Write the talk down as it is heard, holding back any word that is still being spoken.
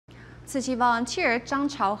Tzu Chi volunteer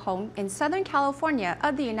Zhang Chaohong in Southern California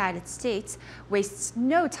of the United States wastes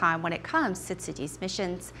no time when it comes to Tzu Chi's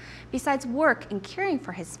missions. Besides work and caring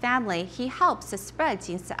for his family, he helps to spread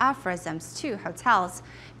Jingsi aphorisms to hotels.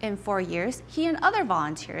 In 4 years, he and other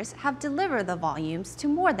volunteers have delivered the volumes to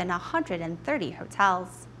more than 130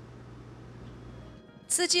 hotels.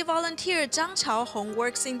 Tzu Chi volunteer Zhang Chaohong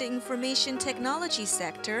works in the information technology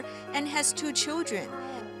sector and has 2 children.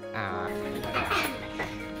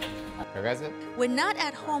 When not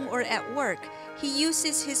at home or at work, he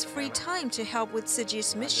uses his free time to help with Tzu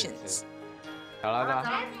Chi's missions.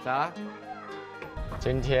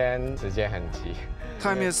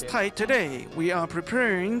 Time is tight today. We are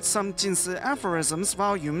preparing some Jingsi aphorisms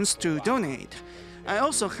volumes to donate. I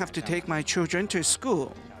also have to take my children to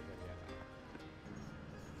school.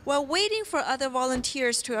 While waiting for other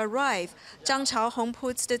volunteers to arrive, Zhang Chaohong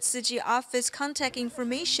puts the Tzu Chi office contact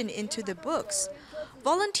information into the books.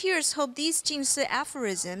 Volunteers hope these Jingsi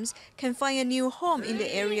aphorisms can find a new home in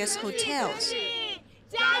the area's hotels.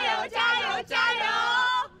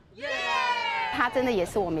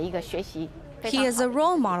 He is a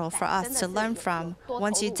role model for us to learn from.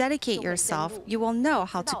 Once you dedicate yourself, you will know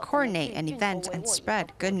how to coordinate an event and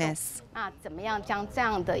spread goodness.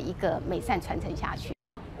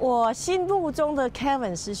 I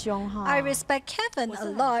respect Kevin a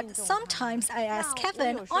lot. Sometimes I ask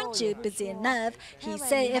Kevin, aren't you busy enough? He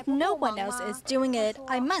said if no one else is doing it,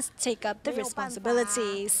 I must take up the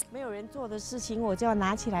responsibilities.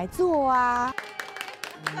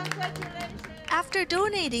 After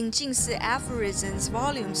donating Jingsi aphorisms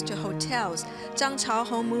volumes to hotels, Zhang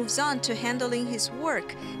Chaohong moves on to handling his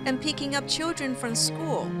work and picking up children from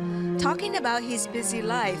school. Talking about his busy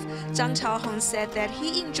life, Zhang Chaohong said that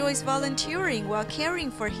he enjoys volunteering while caring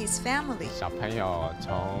for his family.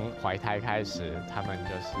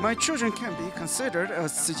 My children can be considered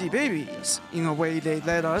as Tzu Chi babies. In a way, they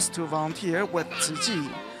led us to volunteer with Tzu Chi.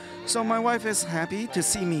 So my wife is happy to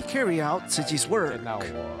see me carry out Tzu Chi's work.